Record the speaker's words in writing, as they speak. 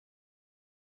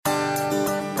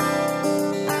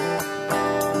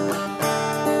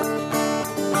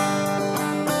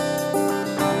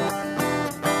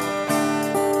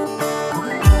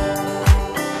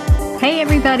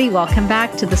everybody. Welcome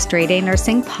back to the Straight A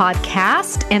Nursing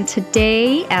Podcast. And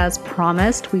today, as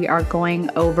promised, we are going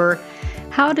over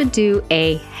how to do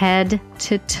a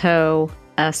head-to-toe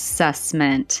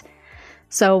assessment.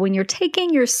 So when you're taking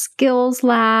your skills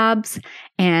labs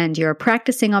and you're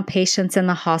practicing on patients in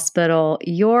the hospital,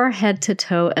 your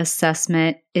head-to-toe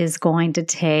assessment is going to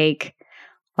take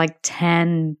like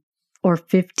 10 or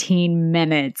 15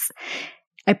 minutes.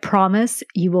 I promise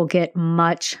you will get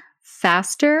much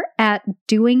faster at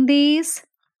doing these.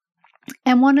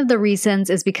 And one of the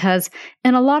reasons is because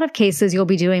in a lot of cases, you'll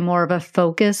be doing more of a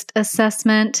focused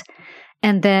assessment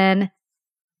and then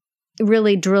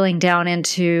really drilling down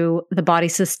into the body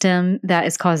system that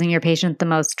is causing your patient the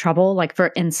most trouble. Like,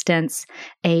 for instance,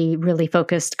 a really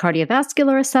focused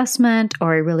cardiovascular assessment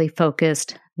or a really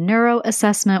focused neuro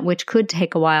assessment, which could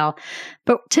take a while.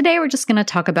 But today we're just going to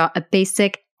talk about a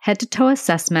basic head-to-toe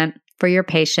assessment for your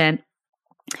patient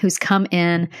who's come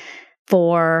in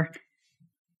for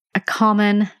a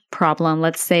common problem.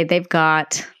 Let's say they've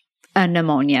got a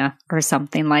pneumonia or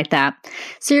something like that.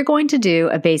 So you're going to do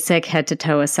a basic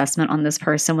head-to-toe assessment on this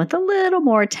person with a little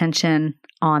more attention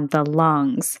on the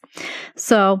lungs.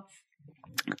 So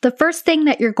the first thing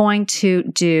that you're going to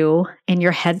do in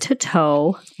your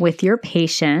head-to-toe with your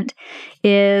patient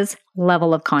is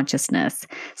level of consciousness.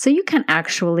 So you can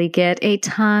actually get a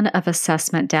ton of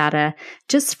assessment data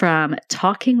just from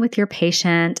talking with your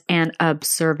patient and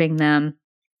observing them.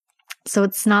 So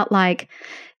it's not like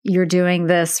you're doing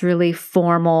this really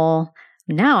formal,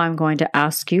 now I'm going to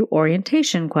ask you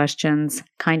orientation questions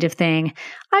kind of thing.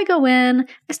 I go in,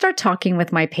 I start talking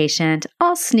with my patient.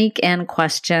 I'll sneak in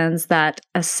questions that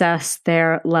assess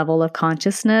their level of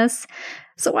consciousness.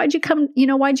 So why'd you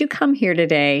come here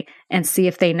today? And see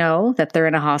if they know that they're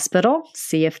in a hospital,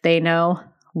 see if they know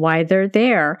why they're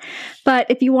there. But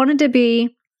if you wanted to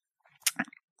be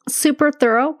super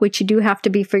thorough, which you do have to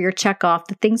be for your checkoff,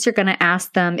 the things you're going to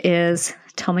ask them is,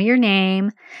 tell me your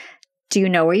name. Do you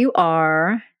know where you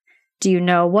are? Do you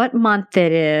know what month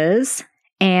it is?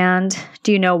 And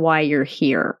do you know why you're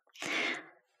here?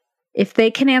 If they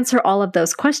can answer all of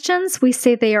those questions, we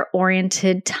say they are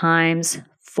oriented times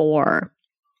 4.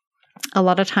 A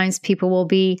lot of times people will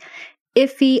be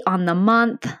iffy on the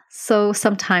month, so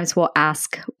sometimes we'll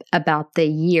ask about the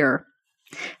year,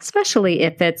 especially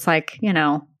if it's like,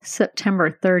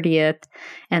 September 30th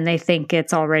and they think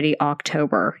it's already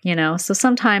October, So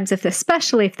sometimes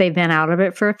especially if they've been out of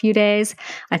it for a few days,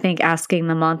 I think asking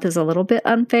the month is a little bit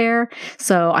unfair.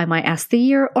 So I might ask the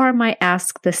year, or I might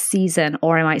ask the season,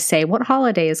 or I might say what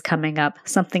holiday is coming up,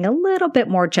 something a little bit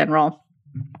more general.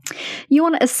 You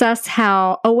want to assess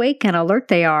how awake and alert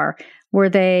they are. Were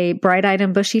they bright-eyed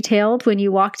and bushy-tailed when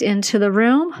you walked into the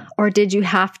room, or did you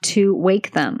have to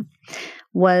wake them?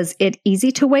 Was it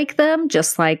easy to wake them,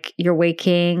 just like you're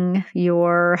waking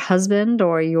your husband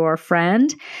or your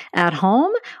friend at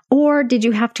home? Or did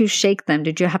you have to shake them?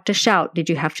 Did you have to shout? Did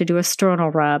you have to do a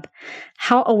sternal rub?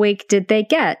 How awake did they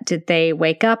get? Did they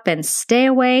wake up and stay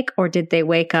awake, or did they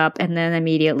wake up and then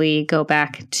immediately go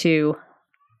back to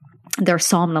their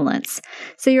somnolence?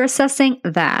 So you're assessing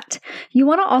that. You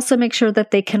want to also make sure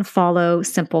that they can follow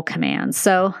simple commands.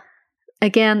 So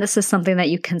again, this is something that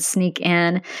you can sneak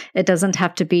in. It doesn't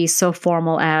have to be so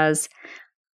formal as,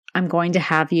 I'm going to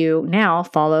have you now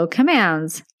follow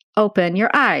commands. Open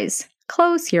your eyes.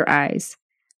 Close your eyes.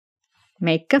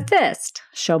 Make a fist.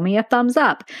 Show me a thumbs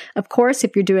up. Of course,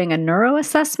 if you're doing a neuro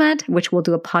assessment, which we'll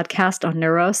do a podcast on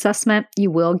neuro assessment,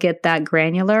 you will get that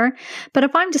granular. But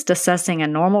if I'm just assessing a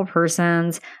normal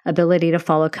person's ability to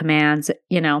follow commands,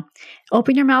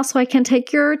 open your mouth so I can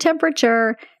take your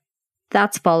temperature,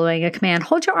 that's following a command.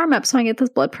 Hold your arm up so I get this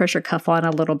blood pressure cuff on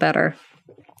a little better.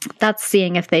 That's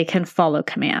seeing if they can follow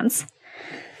commands.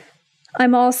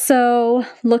 I'm also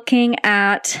looking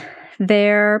at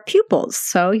their pupils.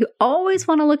 So you always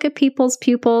want to look at people's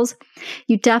pupils.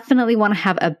 You definitely want to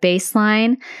have a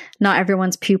baseline. Not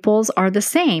everyone's pupils are the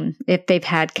same. If they've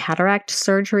had cataract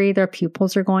surgery, their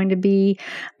pupils are going to be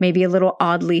maybe a little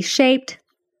oddly shaped.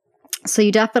 So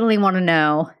you definitely want to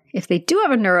know if they do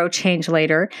have a neuro change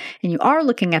later and you are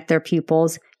looking at their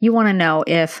pupils, you want to know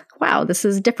if, wow, this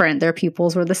is different. Their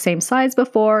pupils were the same size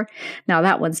before. Now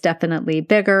that one's definitely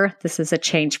bigger. This is a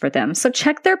change for them. So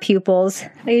check their pupils.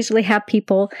 I usually have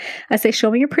people, I say, show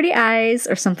me your pretty eyes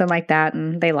or something like that.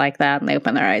 And they like that and they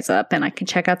open their eyes up and I can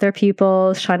check out their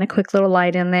pupils, shine a quick little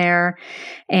light in there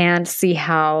and see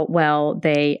how well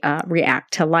they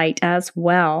react to light as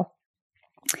well.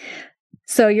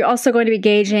 So you're also going to be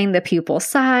gauging the pupil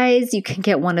size. You can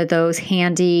get one of those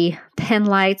handy pen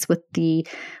lights with the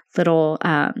little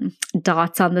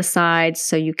dots on the side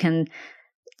so you can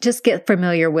just get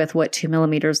familiar with what 2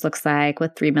 millimeters looks like,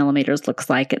 what 3 millimeters looks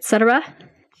like, etc.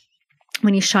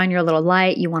 When you shine your little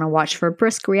light, you want to watch for a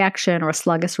brisk reaction or a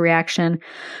sluggish reaction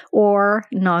or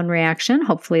non-reaction.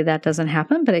 Hopefully that doesn't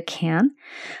happen, but it can.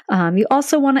 You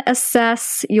also want to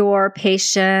assess your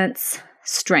patient's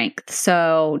strength.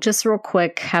 So just real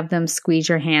quick, have them squeeze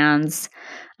your hands,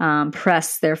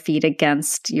 press their feet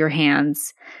against your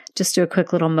hands. Just do a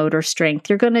quick little motor strength.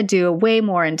 You're going to do a way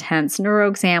more intense neuro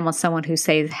exam with someone who,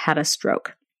 say, had a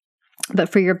stroke. But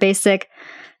for your basic,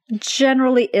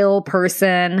 generally ill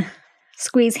person,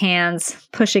 squeeze hands,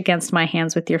 push against my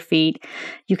hands with your feet.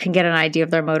 You can get an idea of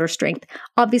their motor strength.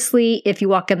 Obviously, if you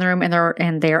walk in the room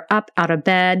and they're up out of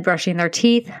bed, brushing their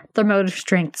teeth, their motor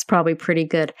strength is probably pretty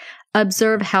good.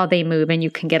 Observe how they move and you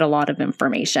can get a lot of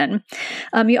information.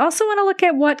 You also want to look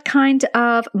at what kind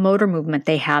of motor movement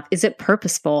they have. Is it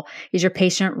purposeful? Is your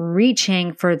patient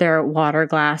reaching for their water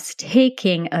glass,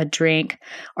 taking a drink?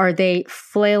 Are they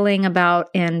flailing about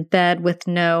in bed with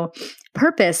no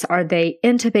purpose? Are they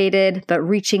intubated but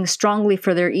reaching strongly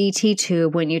for their ET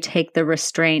tube when you take the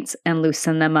restraints and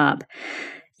loosen them up?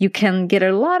 You can get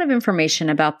a lot of information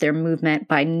about their movement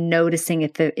by noticing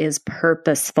if it is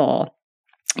purposeful.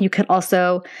 You can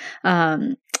also,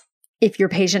 if your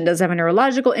patient does have a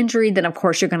neurological injury, then of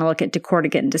course you're going to look at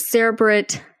decorticate and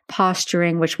decerebrate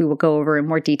posturing, which we will go over in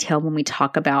more detail when we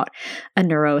talk about a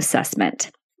neuro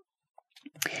assessment.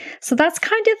 So that's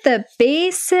kind of the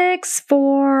basics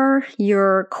for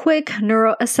your quick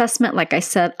neuro assessment. Like I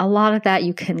said, a lot of that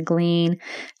you can glean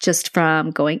just from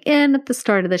going in at the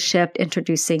start of the shift,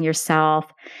 introducing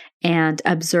yourself, and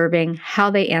observing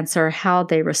how they answer, how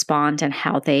they respond, and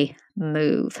how they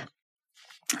move.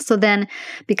 So then,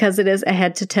 because it is a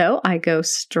head to toe, I go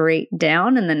straight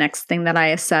down, and the next thing that I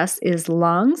assess is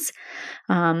lungs.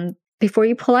 Before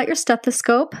you pull out your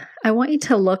stethoscope, I want you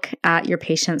to look at your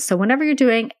patient. So whenever you're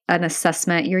doing an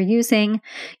assessment, you're using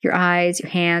your eyes, your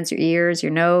hands, your ears,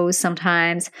 your nose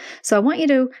sometimes. So I want you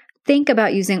to think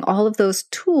about using all of those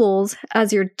tools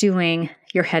as you're doing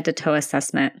your head to toe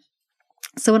assessment.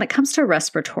 So when it comes to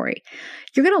respiratory,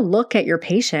 you're going to look at your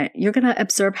patient. You're going to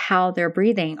observe how they're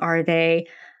breathing. Are they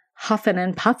huffing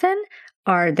and puffing?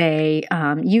 Are they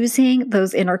using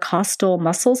those intercostal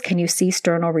muscles? Can you see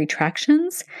sternal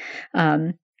retractions?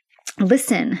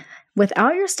 Listen.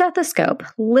 Without your stethoscope,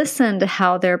 listen to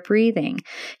how they're breathing.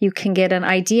 You can get an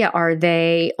idea. Are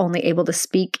they only able to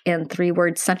speak in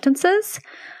 3-word sentences?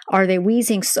 Are they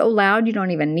wheezing so loud you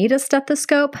don't even need a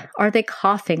stethoscope? Are they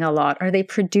coughing a lot? Are they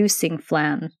producing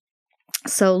phlegm?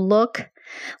 So look,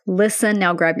 listen.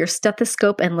 Now grab your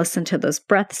stethoscope and listen to those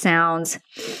breath sounds.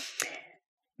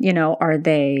 Are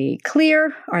they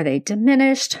clear? Are they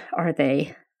diminished? Are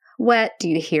they wet? Do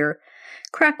you hear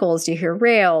crackles? Do you hear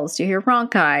rails? Do you hear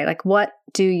rhonchi? Like, what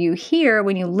do you hear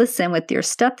when you listen with your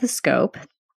stethoscope?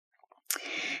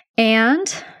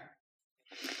 And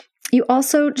you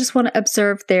also just want to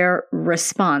observe their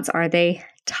response. Are they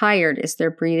tired? Is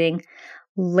their breathing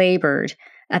labored?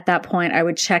 At that point, I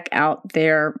would check out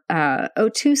their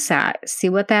O2 sat, see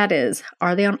what that is.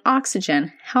 Are they on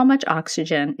oxygen? How much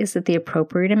oxygen? Is it the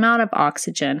appropriate amount of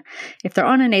oxygen? If they're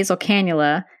on a nasal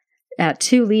cannula at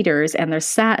 2 liters and their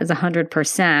sat is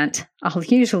 100%, I'll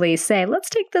usually say, let's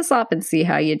take this off and see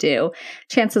how you do.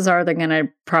 Chances are they're going to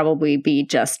probably be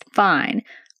just fine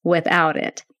without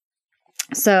it.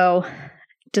 So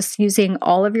just using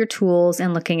all of your tools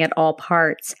and looking at all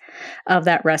parts of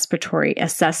that respiratory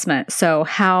assessment. So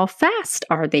how fast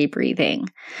are they breathing?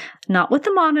 Not what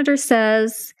the monitor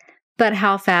says, but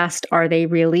how fast are they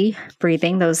really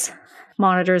breathing? Those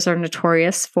monitors are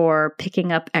notorious for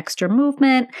picking up extra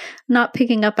movement, not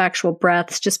picking up actual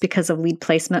breaths just because of lead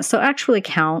placement. So actually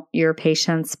count your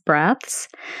patient's breaths.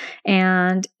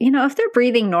 And, if they're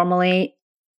breathing normally,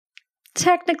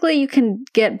 technically, you can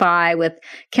get by with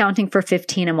counting for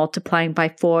 15 and multiplying by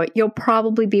 4. You'll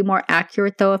probably be more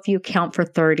accurate, though, if you count for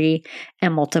 30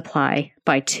 and multiply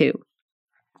by 2.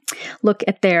 Look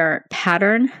at their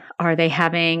pattern. Are they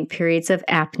having periods of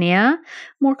apnea?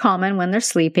 More common when they're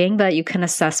sleeping, but you can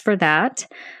assess for that.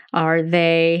 Are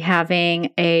they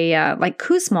having like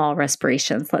Kussmaul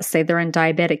respirations? Let's say they're in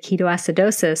diabetic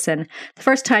ketoacidosis, and the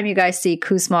first time you guys see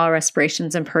Kussmaul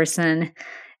respirations in person,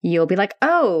 you'll be like,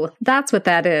 oh, that's what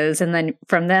that is. And then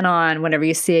from then on, whenever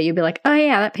you see it, you'll be like, oh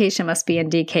yeah, that patient must be in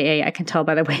DKA. I can tell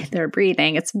by the way they're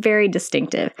breathing. It's very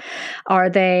distinctive. Are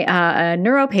they a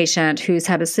neuro patient who's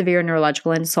had a severe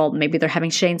neurological insult? Maybe they're having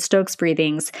Cheyne-Stokes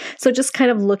breathings. So just kind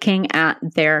of looking at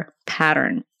their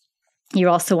pattern. You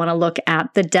also want to look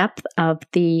at the depth of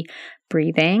the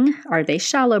breathing. Are they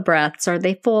shallow breaths? Are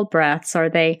they full breaths? Are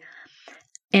they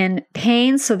in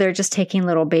pain, so they're just taking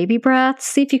little baby breaths.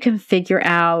 See if you can figure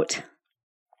out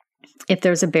if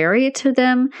there's a barrier to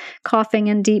them coughing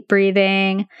and deep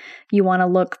breathing. You want to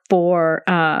look for,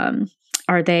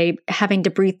 are they having to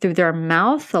breathe through their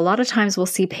mouth? A lot of times we'll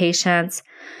see patients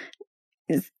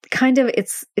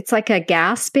it's like a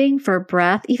gasping for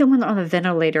breath. Even when they're on the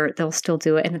ventilator, they'll still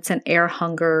do it. And it's an air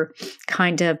hunger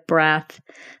kind of breath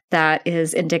that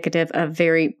is indicative of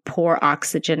very poor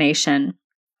oxygenation.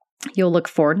 You'll look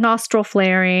for nostril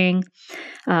flaring,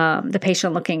 the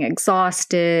patient looking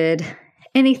exhausted,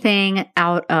 anything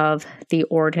out of the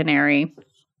ordinary.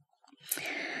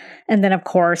 And then, of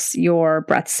course, your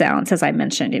breath sounds, as I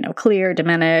mentioned, clear,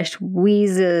 diminished,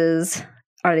 wheezes.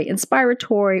 Are they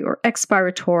inspiratory or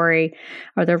expiratory?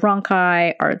 Are there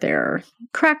rhonchi? Are there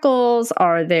crackles?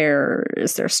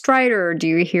 Is there stridor? Do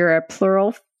you hear a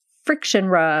pleural friction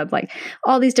rub? Like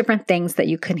all these different things that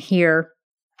you can hear.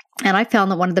 And I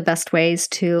found that one of the best ways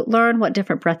to learn what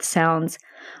different breath sounds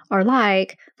are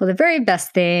like, well, the very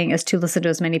best thing is to listen to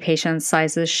as many patients,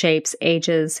 sizes, shapes,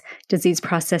 ages, disease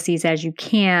processes as you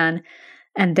can.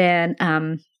 And then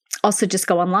also just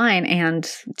go online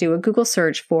and do a Google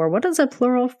search for what does a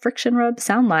pleural friction rub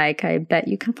sound like? I bet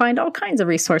you can find all kinds of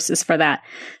resources for that.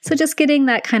 So just getting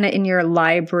that kind of in your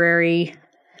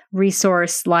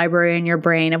resource library in your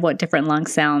brain of what different lung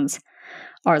sounds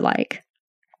are like.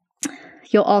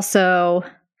 You'll also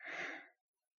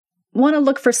want to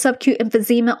look for subacute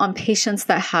emphysema on patients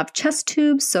that have chest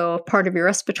tubes. So part of your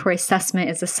respiratory assessment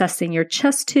is assessing your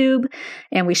chest tube.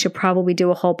 And we should probably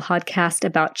do a whole podcast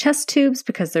about chest tubes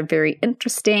because they're very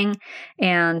interesting.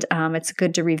 And it's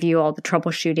good to review all the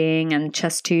troubleshooting and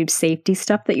chest tube safety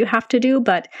stuff that you have to do.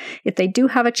 But if they do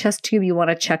have a chest tube, you want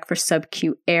to check for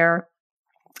subacute air.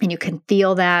 And you can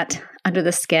feel that under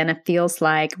the skin. It feels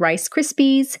like Rice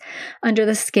Krispies under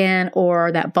the skin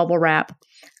or that bubble wrap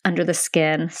under the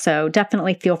skin. So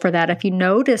definitely feel for that. If you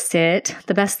notice it,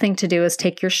 the best thing to do is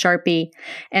take your Sharpie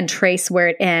and trace where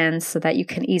it ends so that you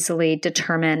can easily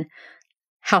determine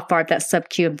how far that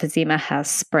subacute emphysema has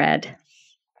spread.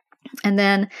 And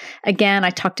then again,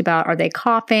 I talked about, are they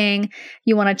coughing?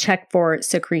 You want to check for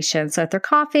secretion. So if they're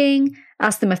coughing,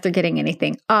 ask them if they're getting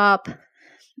anything up.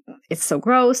 It's so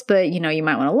gross, but you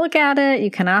might want to look at it.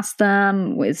 You can ask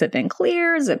them, has it been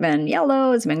clear? Has it been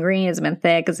yellow? Has it been green? Has it been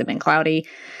thick? Has it been cloudy?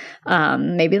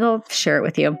 Maybe they'll share it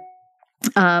with you.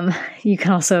 You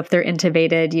can also, if they're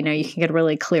intubated, you can get a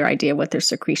really clear idea what their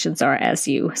secretions are as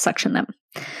you suction them.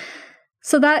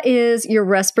 So that is your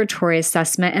respiratory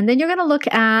assessment. And then you're going to look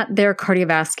at their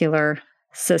cardiovascular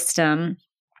system.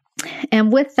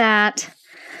 And with that,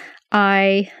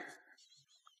 I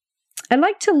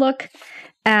like to look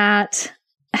at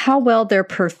how well they're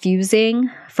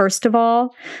perfusing, first of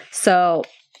all. So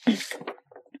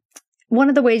one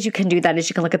of the ways you can do that is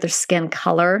you can look at their skin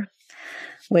color,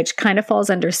 which kind of falls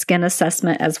under skin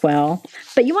assessment as well.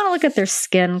 But you want to look at their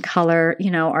skin color.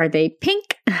 Are they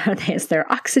pink? Is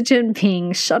their oxygen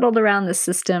being shuttled around the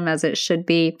system as it should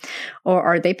be? Or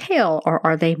are they pale? Or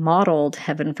are they mottled?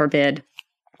 Heaven forbid.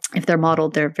 If they're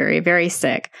mottled, they're very, very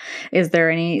sick. Is there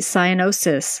any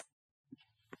cyanosis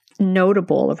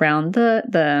notable around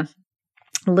the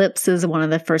lips? Is one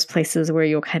of the first places where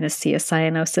you'll kind of see a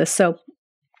cyanosis. So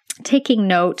taking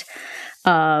note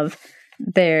of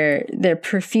their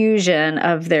perfusion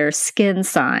of their skin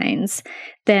signs,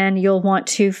 then you'll want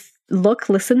to look,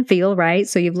 listen, feel, right?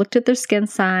 So you've looked at their skin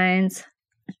signs.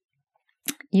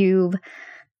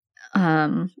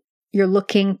 You're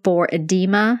looking for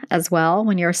edema as well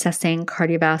when you're assessing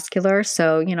cardiovascular.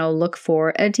 So, look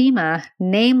for edema,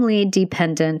 namely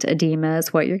dependent edema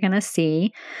is what you're going to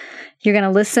see. You're going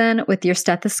to listen with your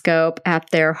stethoscope at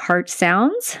their heart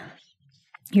sounds.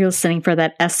 You're listening for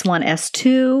that S1,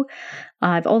 S2.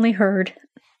 I've only heard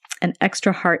an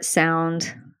extra heart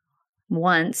sound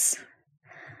once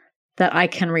that I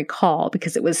can recall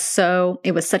because it was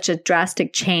such a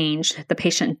drastic change. The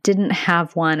patient didn't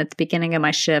have one at the beginning of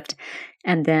my shift,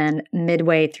 and then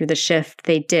midway through the shift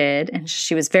they did, and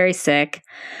she was very sick.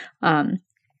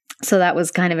 So that was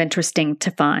kind of interesting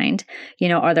to find.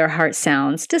 Are their heart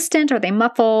sounds distant? Are they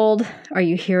muffled? Are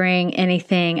you hearing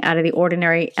anything out of the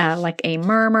ordinary, like a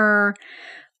murmur,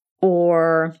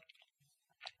 or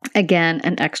again,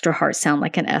 an extra heart sound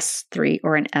like an S3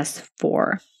 or an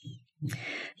S4?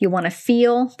 You want to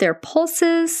feel their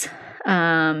pulses.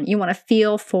 You want to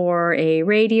feel for a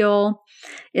radial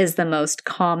is the most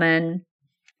common,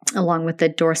 along with the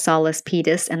dorsalis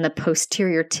pedis and the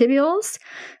posterior tibials.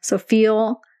 So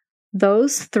feel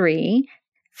those three.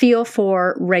 Feel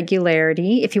for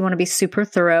regularity. If you want to be super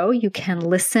thorough, you can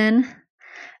listen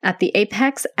at the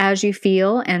apex as you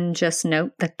feel and just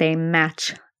note that they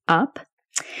match up.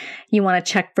 You want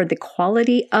to check for the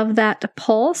quality of that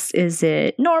pulse. Is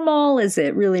it normal? Is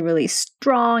it really, really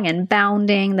strong and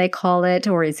bounding, they call it,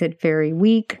 or is it very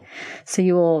weak? So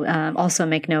you will also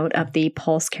make note of the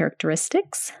pulse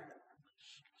characteristics.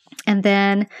 And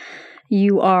then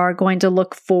you are going to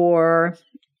look for,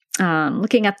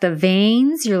 looking at the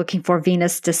veins, you're looking for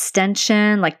venous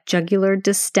distension, like jugular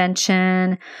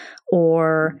distension,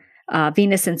 or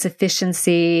venous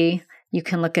insufficiency. You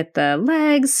can look at the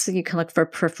legs. You can look for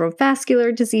peripheral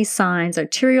vascular disease signs,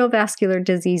 arterial vascular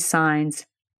disease signs,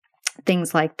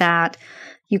 things like that.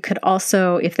 You could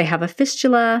also, if they have a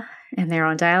fistula and they're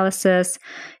on dialysis,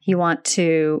 you want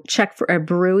to check for a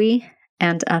bruit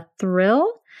and a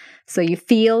thrill. So you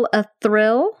feel a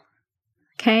thrill.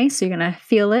 Okay, so you're going to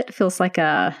feel it. It feels like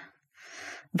a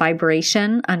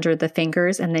vibration under the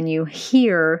fingers. And then you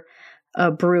hear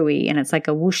a bruit, and it's like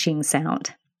a whooshing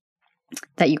sound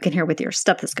that you can hear with your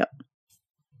stethoscope.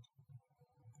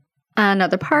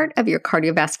 Another part of your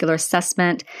cardiovascular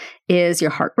assessment is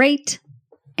your heart rate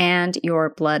and your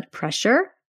blood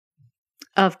pressure.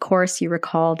 Of course, you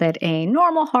recall that a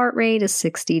normal heart rate is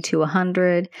 60 to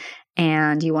 100,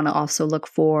 and you want to also look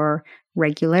for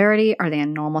regularity. Are they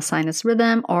in normal sinus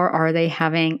rhythm, or are they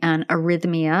having an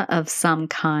arrhythmia of some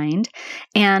kind?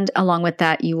 And along with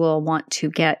that, you will want to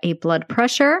get a blood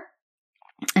pressure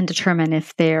and determine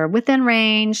if they're within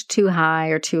range, too high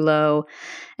or too low,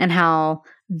 and how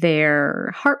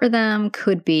their heart rhythm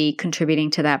could be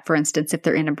contributing to that. For instance, if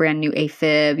they're in a brand new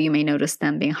AFib, you may notice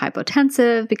them being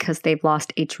hypotensive because they've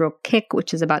lost atrial kick,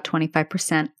 which is about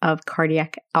 25% of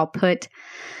cardiac output.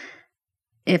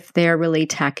 If they're really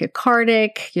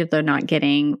tachycardic, they're not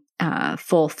getting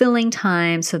full filling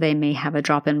time, so they may have a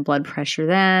drop in blood pressure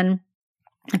then.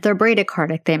 If they're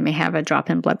bradycardic, they may have a drop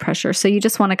in blood pressure. So you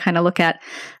just want to kind of look at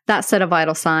that set of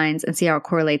vital signs and see how it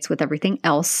correlates with everything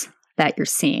else that you're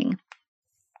seeing.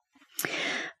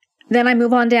 Then I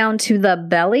move on down to the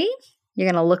belly.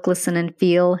 You're going to look, listen, and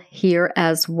feel here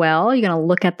as well. You're going to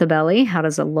look at the belly. How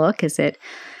does it look? Is it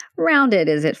rounded?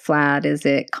 Is it flat? Is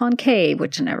it concave?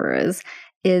 Whichever is.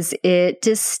 Is it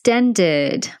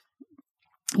distended?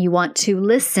 You want to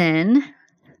listen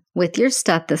with your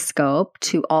stethoscope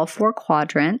to all four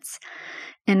quadrants.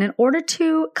 And in order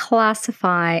to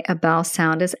classify a bowel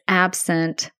sound as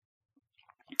absent,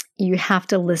 you have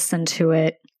to listen to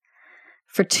it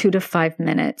for 2 to 5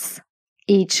 minutes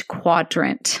each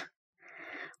quadrant,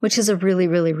 which is a really,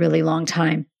 really, really long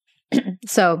time.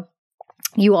 So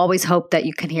you always hope that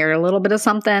you can hear a little bit of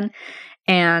something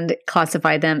and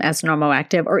classify them as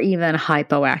normoactive or even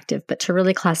hypoactive. But to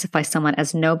really classify someone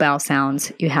as no bowel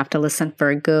sounds, you have to listen for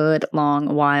a good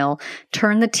long while.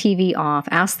 Turn the TV off,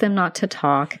 ask them not to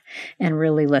talk, and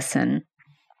really listen.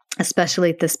 Especially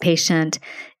if this patient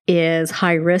is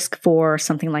high risk for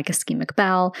something like ischemic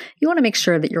bowel, you want to make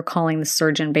sure that you're calling the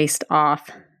surgeon based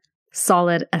off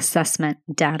solid assessment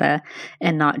data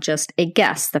and not just a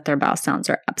guess that their bowel sounds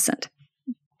are absent.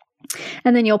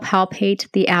 And then you'll palpate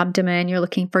the abdomen. You're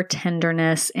looking for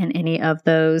tenderness in any of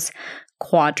those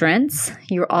quadrants.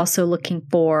 You're also looking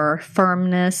for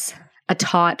firmness. A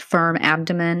taut, firm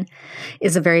abdomen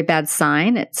is a very bad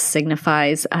sign. It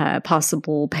signifies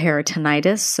possible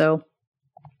peritonitis. So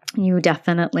you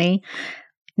definitely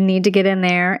need to get in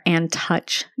there and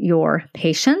touch your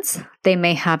patients. They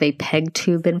may have a PEG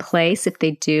tube in place. If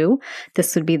they do,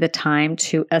 this would be the time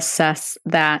to assess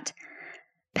that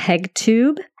PEG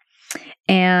tube.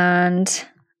 And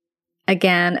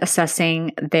again,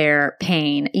 assessing their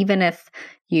pain. Even if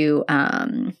you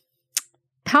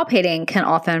palpating can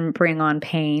often bring on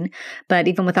pain, but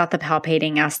even without the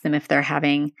palpating, ask them if they're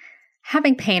having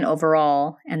pain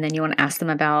overall, and then you want to ask them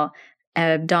about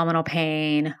abdominal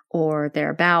pain or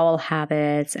their bowel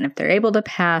habits, and if they're able to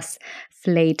pass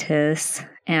flatus,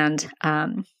 and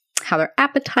how their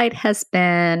appetite has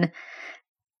been,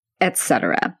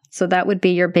 etc. So that would be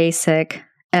your basic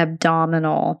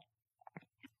abdominal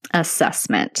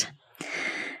assessment.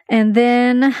 And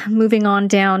then moving on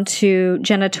down to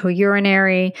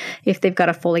genitourinary, if they've got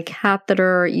a Foley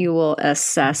catheter, you will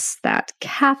assess that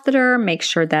catheter, make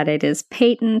sure that it is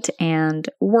patent and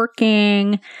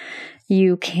working.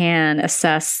 You can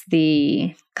assess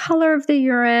the color of the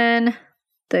urine,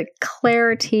 the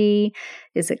clarity.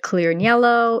 Is it clear and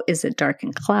yellow? Is it dark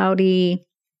and cloudy?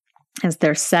 Is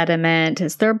there sediment?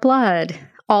 Is there blood?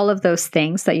 All of those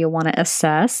things that you'll want to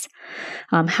assess.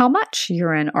 How much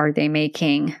urine are they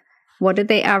making? What did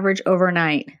they average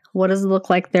overnight? What does it look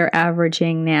like they're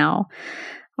averaging now?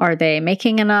 Are they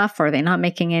making enough? Are they not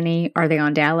making any? Are they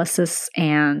on dialysis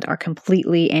and are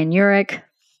completely anuric?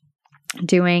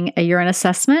 Doing a urine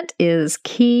assessment is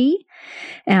key.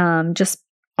 Just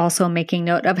Also making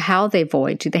note of how they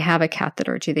void. Do they have a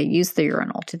catheter? Do they use the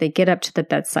urinal? Do they get up to the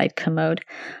bedside commode?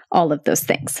 All of those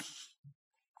things.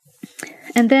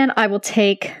 And then I will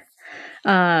take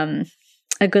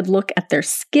a good look at their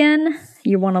skin.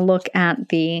 You want to look at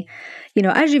the,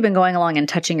 as you've been going along and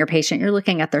touching your patient, you're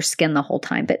looking at their skin the whole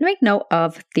time, but make note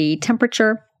of the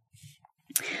temperature.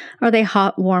 Are they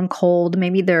hot, warm, cold?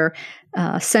 Maybe they're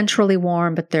centrally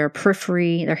warm, but their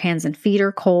periphery, their hands and feet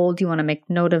are cold. You want to make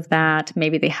note of that.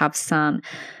 Maybe they have some,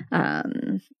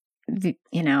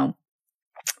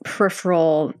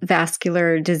 peripheral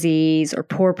vascular disease or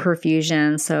poor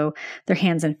perfusion. So their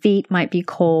hands and feet might be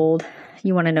cold.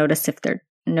 You want to notice if they're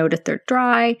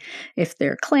dry, if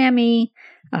they're clammy,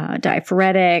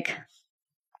 diaphoretic,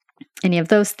 any of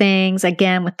those things.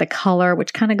 Again, with the color,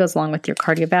 which kind of goes along with your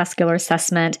cardiovascular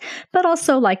assessment, but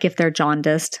also like if they're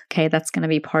jaundiced, okay, that's going to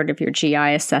be part of your GI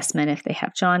assessment if they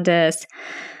have jaundice,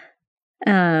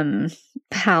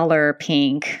 pallor,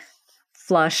 pink,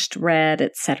 flushed, red,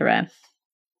 etc.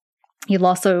 You'll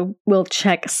also will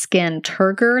check skin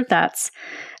turgor. That's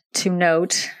to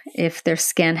note if their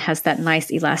skin has that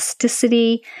nice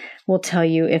elasticity. Will tell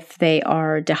you if they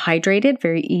are dehydrated.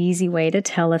 Very easy way to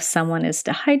tell if someone is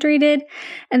dehydrated.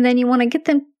 And then you want to get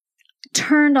them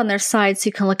turned on their side so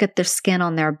you can look at their skin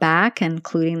on their back,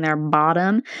 including their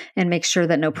bottom, and make sure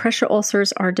that no pressure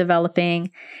ulcers are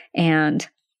developing. And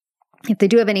if they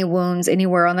do have any wounds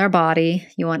anywhere on their body,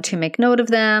 you want to make note of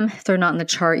them. If they're not in the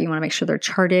chart, you want to make sure they're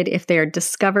charted. If they are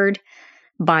discovered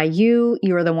by you,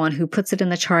 you are the one who puts it in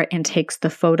the chart and takes the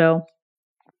photo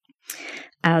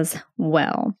as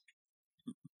well.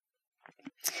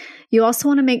 You also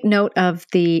want to make note of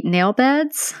the nail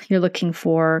beds. You're looking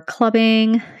for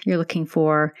clubbing. You're looking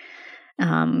for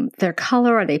their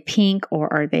color. Are they pink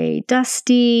or are they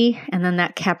dusty? And then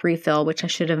that cap refill, which I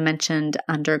should have mentioned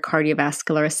under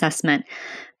cardiovascular assessment,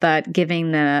 but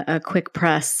giving a quick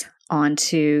press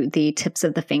onto the tips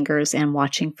of the fingers and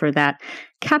watching for that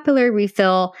capillary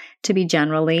refill to be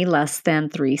generally less than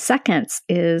 3 seconds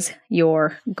is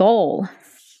your goal.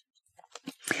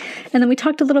 And then we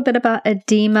talked a little bit about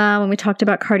edema when we talked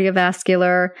about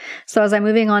cardiovascular. So as I'm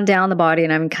moving on down the body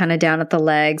and I'm kind of down at the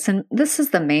legs, and this is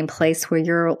the main place where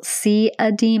you'll see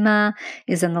edema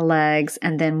is in the legs,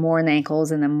 and then more in the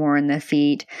ankles, and then more in the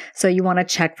feet. So you want to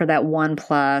check for that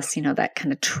 1+, that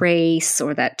kind of trace,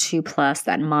 or that 2+,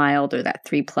 that mild, or that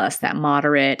 3+, that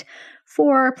moderate,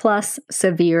 4+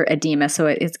 severe edema. So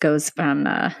it goes from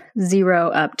 0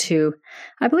 up to,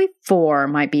 I believe 4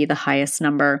 might be the highest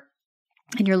number.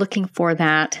 And you're looking for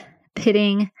that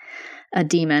pitting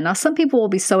edema. Now, some people will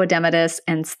be so edematous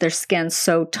and their skin's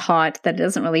so taut that it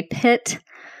doesn't really pit,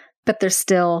 but they're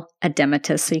still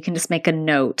edematous. So you can just make a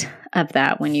note of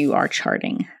that when you are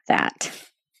charting that.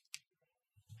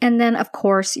 And then, of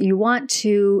course, you want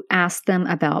to ask them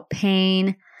about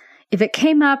pain. If it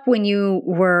came up when you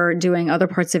were doing other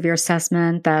parts of your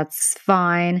assessment, that's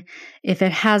fine. If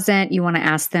it hasn't, you want to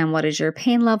ask them, what is your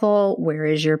pain level? Where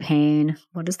is your pain?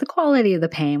 What is the quality of the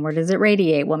pain? Where does it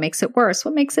radiate? What makes it worse?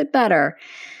 What makes it better?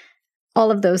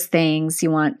 All of those things, you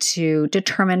want to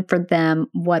determine for them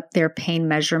what their pain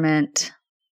measurement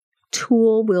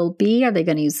tool will be. Are they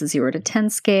going to use the 0 to 10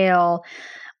 scale?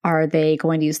 Are they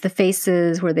going to use the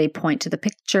faces where they point to the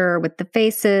picture with the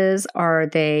faces? Are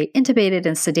they intubated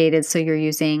and sedated? So you're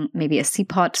using maybe a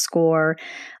CPOT score.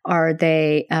 Are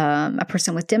they a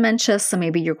person with dementia? So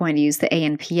maybe you're going to use the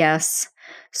ANPS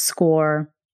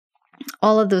score.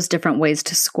 All of those different ways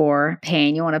to score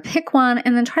pain. You want to pick one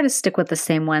and then try to stick with the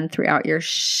same one throughout your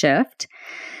shift.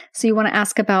 So you want to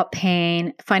ask about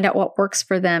pain, find out what works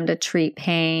for them to treat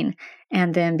pain,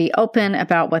 and then be open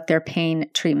about what their pain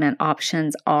treatment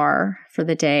options are for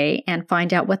the day and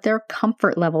find out what their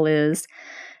comfort level is.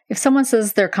 If someone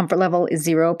says their comfort level is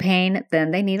 0 pain,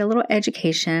 then they need a little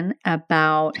education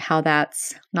about how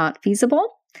that's not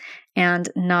feasible and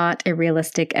not a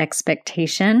realistic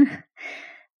expectation.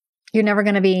 You're never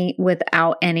going to be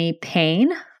without any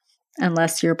pain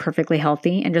unless you're perfectly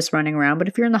healthy and just running around. But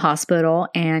if you're in the hospital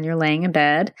and you're laying in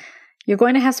bed, you're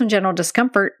going to have some general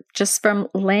discomfort just from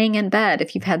laying in bed.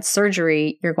 If you've had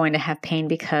surgery, you're going to have pain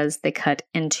because they cut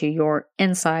into your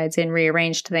insides and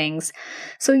rearranged things.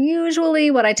 So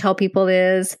usually what I tell people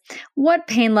is, what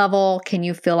pain level can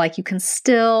you feel like you can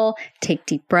still take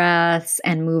deep breaths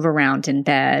and move around in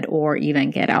bed or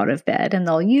even get out of bed? And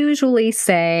they'll usually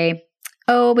say,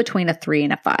 between a 3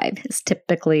 and a 5 is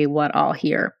typically what I'll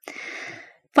hear.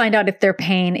 Find out if their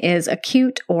pain is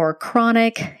acute or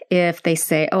chronic. If they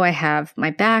say, I have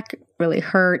my back really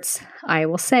hurts, I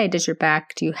will say, do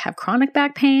you have chronic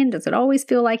back pain? Does it always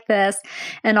feel like this?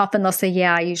 And often they'll say,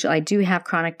 yeah, I do have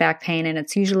chronic back pain, and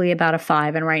it's usually about a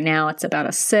 5, and right now it's about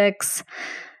a 6,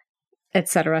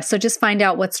 etc. So just find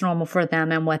out what's normal for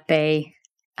them and what they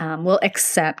will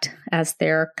accept as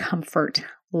their comfort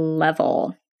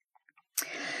level.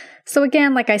 So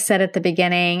again, like I said at the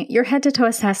beginning, your head-to-toe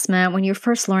assessment, when you're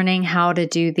first learning how to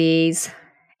do these,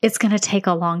 it's going to take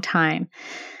a long time.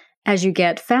 As you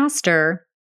get faster,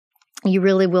 you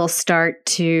really will start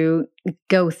to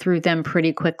go through them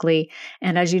pretty quickly.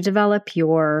 And as you develop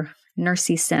your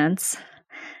nursey sense,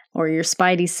 or your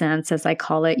spidey sense, as I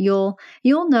call it, you'll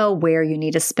know where you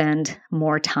need to spend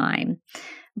more time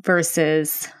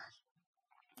versus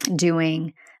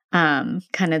doing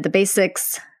kind of the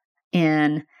basics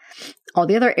in all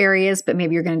the other areas, but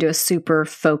maybe you're going to do a super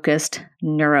focused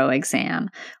neuro exam,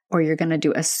 or you're going to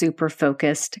do a super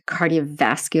focused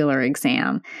cardiovascular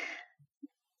exam.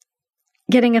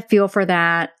 Getting a feel for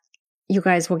that, you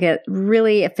guys will get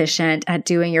really efficient at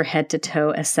doing your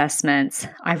head-to-toe assessments.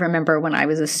 I remember when I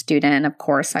was a student, of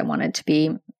course, I wanted to be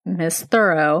Miss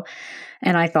Thorough,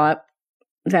 and I thought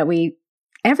that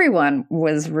everyone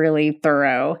was really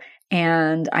thorough.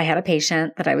 And I had a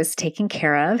patient that I was taking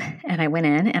care of, and I went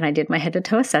in and I did my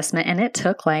head-to-toe assessment, and it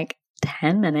took like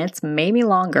 10 minutes, maybe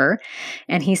longer.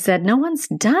 And he said, no one's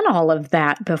done all of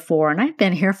that before, and I've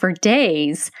been here for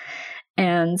days.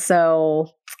 And so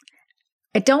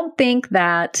I don't think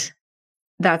that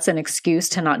that's an excuse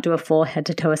to not do a full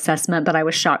head-to-toe assessment, but I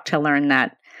was shocked to learn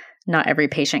that not every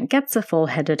patient gets a full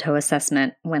head-to-toe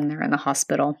assessment when they're in the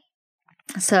hospital.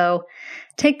 So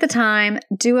take the time,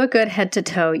 do a good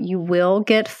head-to-toe. You will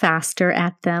get faster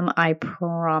at them, I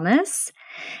promise.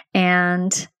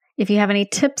 And if you have any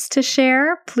tips to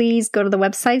share, please go to the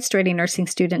website,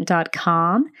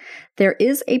 straightanursingstudent.com. There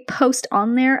is a post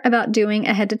on there about doing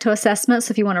a head-to-toe assessment.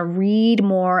 So if you want to read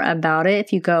more about it,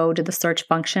 if you go to the search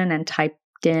function and type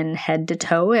in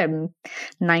head-to-toe, I'm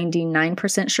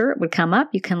 99% sure it would come up.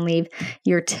 You can leave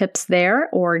your tips there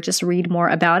or just read more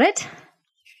about it.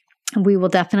 We will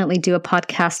definitely do a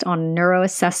podcast on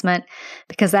neuroassessment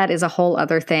because that is a whole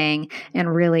other thing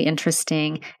and really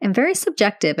interesting and very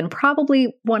subjective and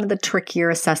probably one of the trickier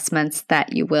assessments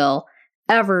that you will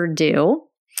ever do.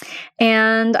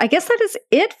 And I guess that is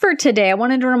it for today. I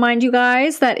wanted to remind you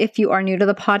guys that if you are new to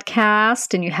the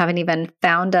podcast and you haven't even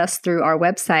found us through our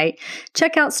website,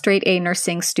 check out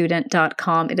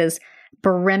straightanursingstudent.com. It is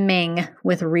brimming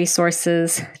with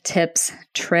resources, tips,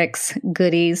 tricks,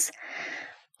 goodies,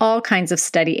 all kinds of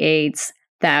study aids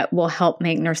that will help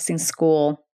make nursing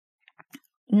school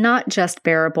not just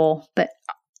bearable, but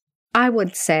I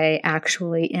would say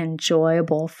actually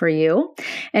enjoyable for you.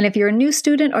 And if you're a new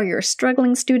student or you're a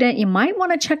struggling student, you might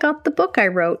want to check out the book I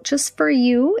wrote just for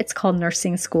you. It's called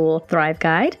Nursing School Thrive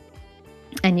Guide,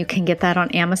 and you can get that on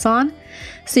Amazon.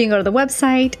 So you can go to the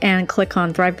website and click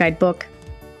on Thrive Guide book,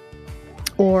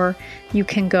 or you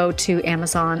can go to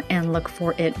Amazon and look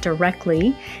for it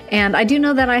directly. And I do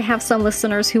know that I have some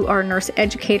listeners who are nurse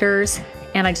educators,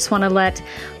 and I just want to let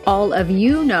all of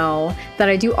you know that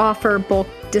I do offer bulk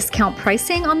discount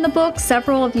pricing on the book.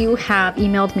 Several of you have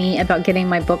emailed me about getting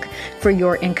my book for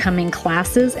your incoming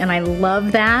classes, and I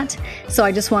love that. So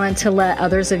I just wanted to let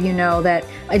others of you know that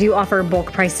I do offer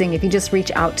bulk pricing. If you just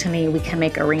reach out to me, we can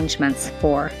make arrangements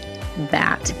for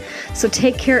that. So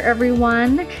take care,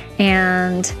 everyone,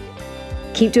 and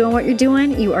keep doing what you're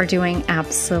doing. You are doing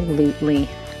absolutely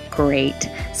great.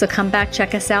 So come back,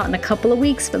 check us out in a couple of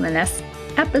weeks for the next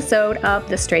episode of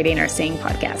the Straight A Nursing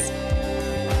Podcast.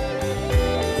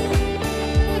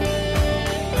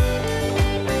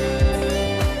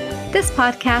 This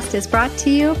podcast is brought to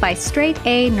you by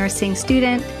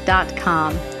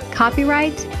straightanursingstudent.com.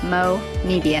 Copyright Mo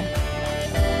Media.